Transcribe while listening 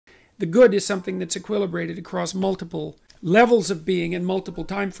the good is something that's equilibrated across multiple levels of being and multiple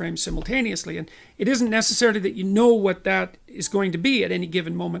time frames simultaneously. And it isn't necessarily that you know what that is going to be at any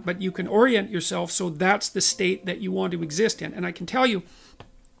given moment, but you can orient yourself so that's the state that you want to exist in. And I can tell you,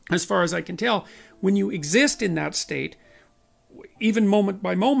 as far as I can tell, when you exist in that state, even moment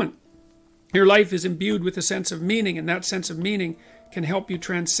by moment, your life is imbued with a sense of meaning, and that sense of meaning can help you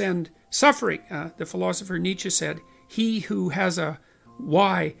transcend suffering. The philosopher Nietzsche said, "He who has a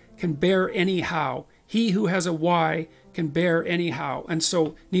why can bear any how. He who has a why can bear anyhow." And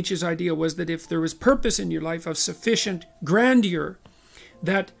so Nietzsche's idea was that if there was purpose in your life of sufficient grandeur,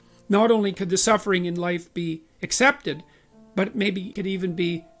 that not only could the suffering in life be accepted, but maybe it could even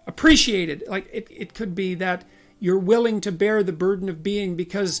be appreciated. Like it could be that you're willing to bear the burden of being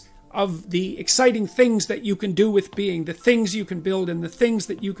because of the exciting things that you can do with being, the things you can build and the things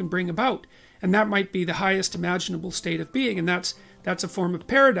that you can bring about. And that might be the highest imaginable state of being. And that's a form of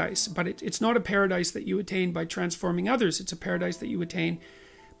paradise. But it's not a paradise that you attain by transforming others. It's a paradise that you attain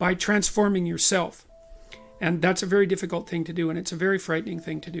by transforming yourself. And that's a very difficult thing to do. And it's a very frightening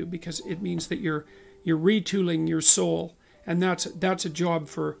thing to do, because it means that you're retooling your soul. And that's a job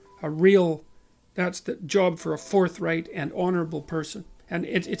for that's the job for a forthright and honorable person. And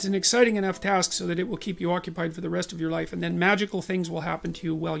it's an exciting enough task so that it will keep you occupied for the rest of your life. And then magical things will happen to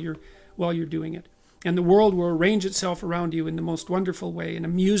you while you're doing it. And the world will arrange itself around you in the most wonderful way, in a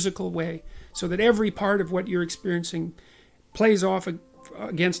musical way, so that every part of what you're experiencing plays off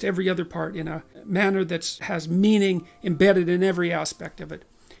against every other part in a manner that has meaning embedded in every aspect of it.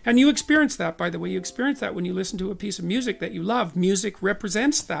 And you experience that, by the way. You experience that when you listen to a piece of music that you love. Music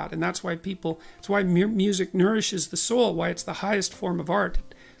represents that, and that's why music nourishes the soul, why it's the highest form of art,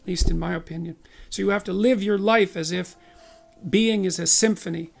 at least in my opinion. So you have to live your life as if being is a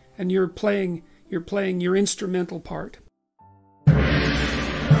symphony, and you're playing your instrumental part.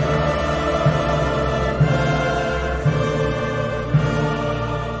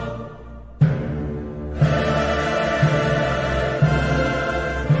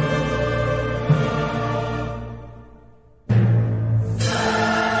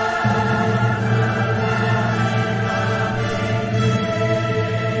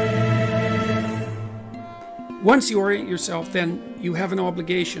 Once you orient yourself, then you have an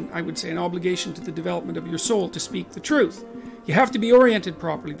obligation, I would say an obligation to the development of your soul to speak the truth. You have to be oriented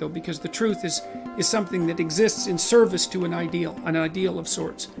properly, though, because the truth is something that exists in service to an ideal of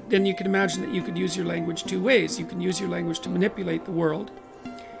sorts. Then you can imagine that you could use your language two ways. You can use your language to manipulate the world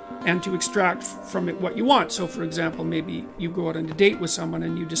and to extract from it what you want. So, for example, maybe you go out on a date with someone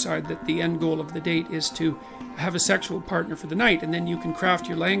and you decide that the end goal of the date is to have a sexual partner for the night, and then you can craft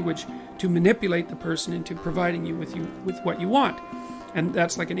your language to manipulate the person into providing you with what you want. And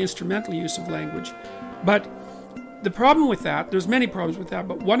that's like an instrumental use of language. But the problem with that, there's many problems with that,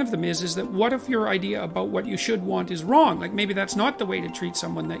 but one of them is that what if your idea about what you should want is wrong? Like maybe that's not the way to treat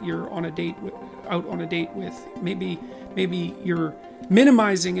someone that you're on a date out on a date with. Maybe you're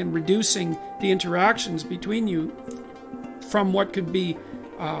minimizing and reducing the interactions between you from what could be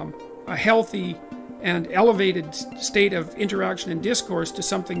a healthy and elevated state of interaction and discourse to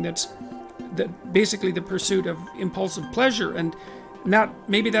something that's basically the pursuit of impulsive pleasure. And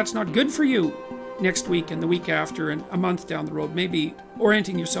maybe that's not good for you next week and the week after and a month down the road. Maybe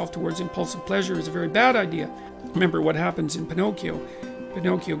orienting yourself towards impulsive pleasure is a very bad idea. Remember what happens in Pinocchio.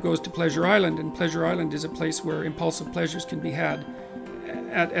 Pinocchio goes to Pleasure Island, and Pleasure Island is a place where impulsive pleasures can be had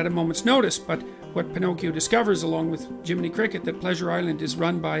at a moment's notice. But what Pinocchio discovers, along with Jiminy Cricket, that Pleasure Island is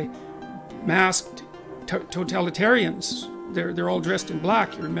run by masked totalitarians. They're all dressed in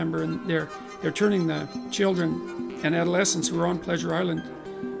black, you remember, and they're turning the children and adolescents who are on Pleasure Island,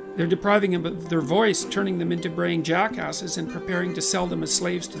 they're depriving them of their voice, turning them into braying jackasses, and preparing to sell them as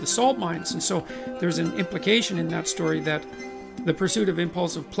slaves to the salt mines. And so there's an implication in that story that the pursuit of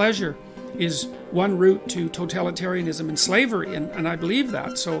impulsive pleasure is one route to totalitarianism and slavery, and I believe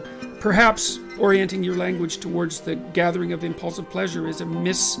that. So perhaps orienting your language towards the gathering of impulsive pleasure is a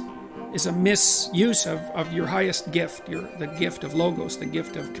misuse of your highest gift, the gift of logos, the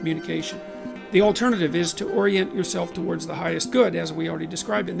gift of communication. The alternative is to orient yourself towards the highest good, as we already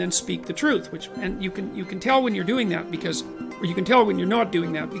described, and then speak the truth. And you can tell when you're doing that, or you can tell when you're not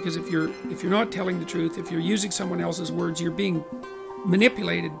doing that, because if you're not telling the truth, if you're using someone else's words, you're being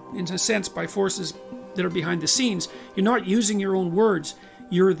manipulated in a sense by forces that are behind the scenes. You're not using your own words.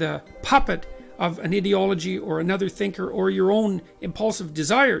 You're the puppet of an ideology or another thinker or your own impulsive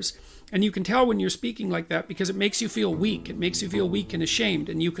desires. And you can tell when you're speaking like that because it makes you feel weak. It makes you feel weak and ashamed.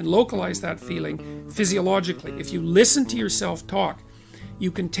 And you can localize that feeling physiologically. If you listen to yourself talk,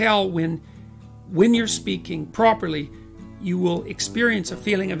 you can tell when you're speaking properly you will experience a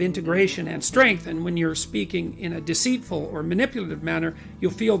feeling of integration and strength. And when you're speaking in a deceitful or manipulative manner,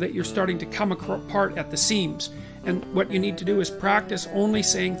 you'll feel that you're starting to come apart at the seams. And what you need to do is practice only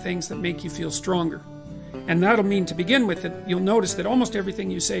saying things that make you feel stronger. And that'll mean, to begin with, that you'll notice that almost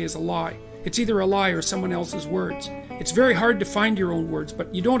everything you say is a lie. It's either a lie or someone else's words. It's very hard to find your own words,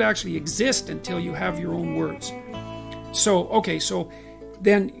 but you don't actually exist until you have your own words. So, okay, so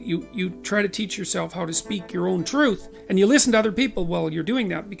then you try to teach yourself how to speak your own truth, and you listen to other people while you're doing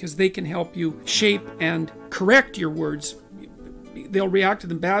that, because they can help you shape and correct your words. They'll react to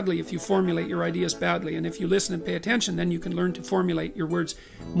them badly if you formulate your ideas badly, and if you listen and pay attention, then you can learn to formulate your words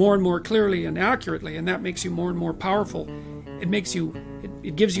more and more clearly and accurately, and that makes you more and more powerful.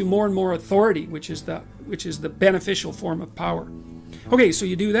 It gives you more and more authority, which is the beneficial form of power. Okay, so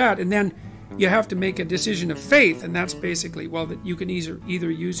you do that, and then you have to make a decision of faith, and that's basically, well, that you can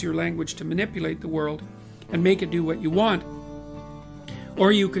either use your language to manipulate the world and make it do what you want,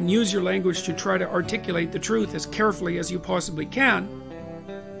 or you can use your language to try to articulate the truth as carefully as you possibly can,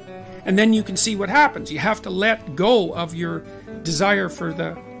 and then you can see what happens. You have to let go of your desire for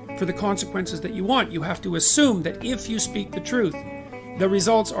the consequences that you want. You have to assume that if you speak the truth, the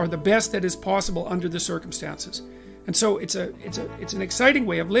results are the best that is possible under the circumstances. And so it's an exciting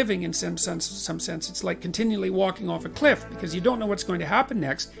way of living in some sense. It's like continually walking off a cliff, because you don't know what's going to happen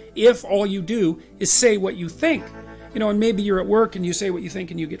next if all you do is say what you think. You know, and maybe you're at work and you say what you think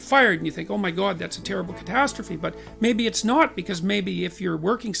and you get fired, and you think, oh my God, that's a terrible catastrophe. But maybe it's not, because maybe if you're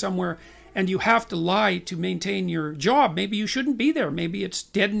working somewhere and you have to lie to maintain your job, maybe you shouldn't be there. Maybe it's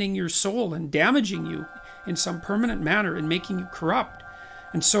deadening your soul and damaging you in some permanent manner and making you corrupt.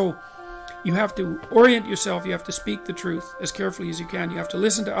 And so you have to orient yourself. You have to speak the truth as carefully as you can. You have to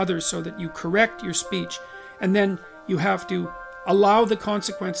listen to others so that you correct your speech. And then you have to allow the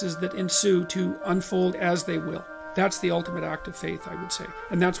consequences that ensue to unfold as they will. That's the ultimate act of faith, I would say.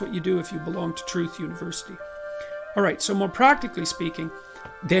 And that's what you do if you belong to Truth University. All right, so more practically speaking,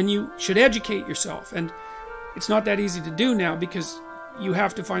 then you should educate yourself. And it's not that easy to do now, because you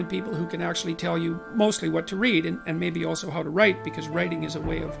have to find people who can actually tell you mostly what to read, and maybe also how to write, because writing is a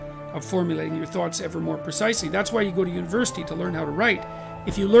way of formulating your thoughts ever more precisely. That's why you go to university, to learn how to write.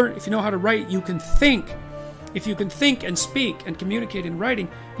 If you know how to write, you can think. If you can think and speak and communicate in writing,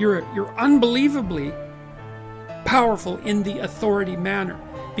 you're unbelievably powerful in the authority manner,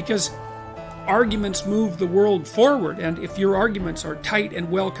 because arguments move the world forward. And if your arguments are tight and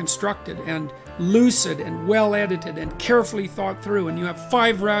well constructed and lucid and well edited and carefully thought through, and you have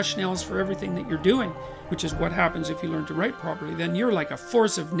 5 rationales for everything that you're doing, which is what happens if you learn to write properly, then you're like a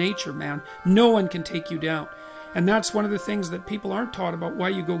force of nature, man. No one can take you down. And that's one of the things that people aren't taught about why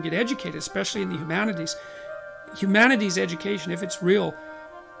you go get educated, especially in the humanities. Humanities education, if it's real,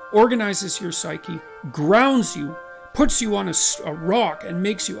 organizes your psyche, grounds you, puts you on a rock, and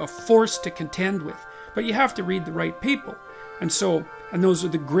makes you a force to contend with. But you have to read the right people. And those are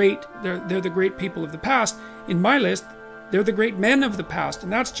the great, they're the great people of the past. In my list, they're the great men of the past,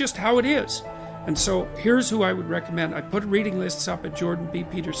 and that's just how it is. And so here's who I would recommend. I put reading lists up at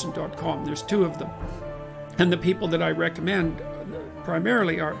jordanbpeterson.com. There's 2 of them. And the people that I recommend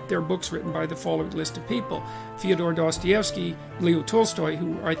primarily are their books written by the following list of people: Fyodor Dostoevsky, Leo Tolstoy,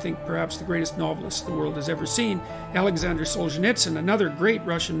 who I think perhaps the greatest novelist the world has ever seen, Alexander Solzhenitsyn, another great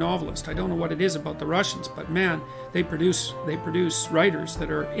Russian novelist. I don't know what it is about the Russians, but man, they produce writers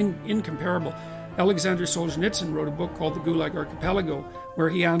that are incomparable. Alexander Solzhenitsyn wrote a book called The Gulag Archipelago, where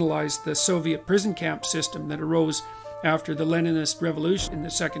he analyzed the Soviet prison camp system that arose after the Leninist revolution in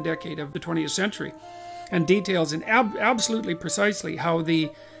the second decade of the 20th century, and details in absolutely precisely how the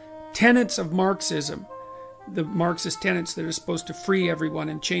tenets of Marxism, the Marxist tenets that are supposed to free everyone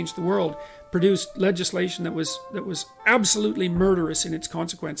and change the world, produced legislation that was absolutely murderous in its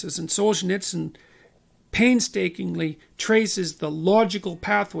consequences. And Solzhenitsyn painstakingly traces the logical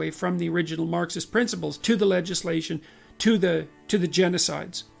pathway from the original Marxist principles to the legislation, to the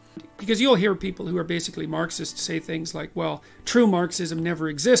genocides. Because you'll hear people who are basically Marxists say things like, well, true Marxism never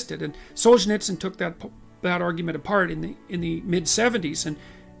existed. And Solzhenitsyn took that argument apart in the mid-70s,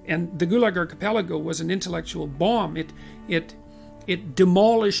 and the Gulag Archipelago was an intellectual bomb. It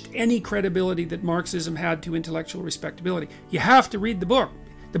demolished any credibility that Marxism had to intellectual respectability. You have to read the book.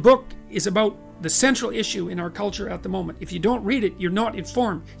 The book is about the central issue in our culture at the moment. If you don't read it, you're not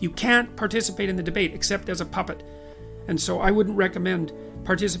informed. You can't participate in the debate except as a puppet. And so I wouldn't recommend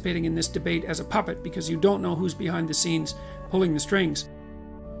participating in this debate as a puppet, because you don't know who's behind the scenes pulling the strings.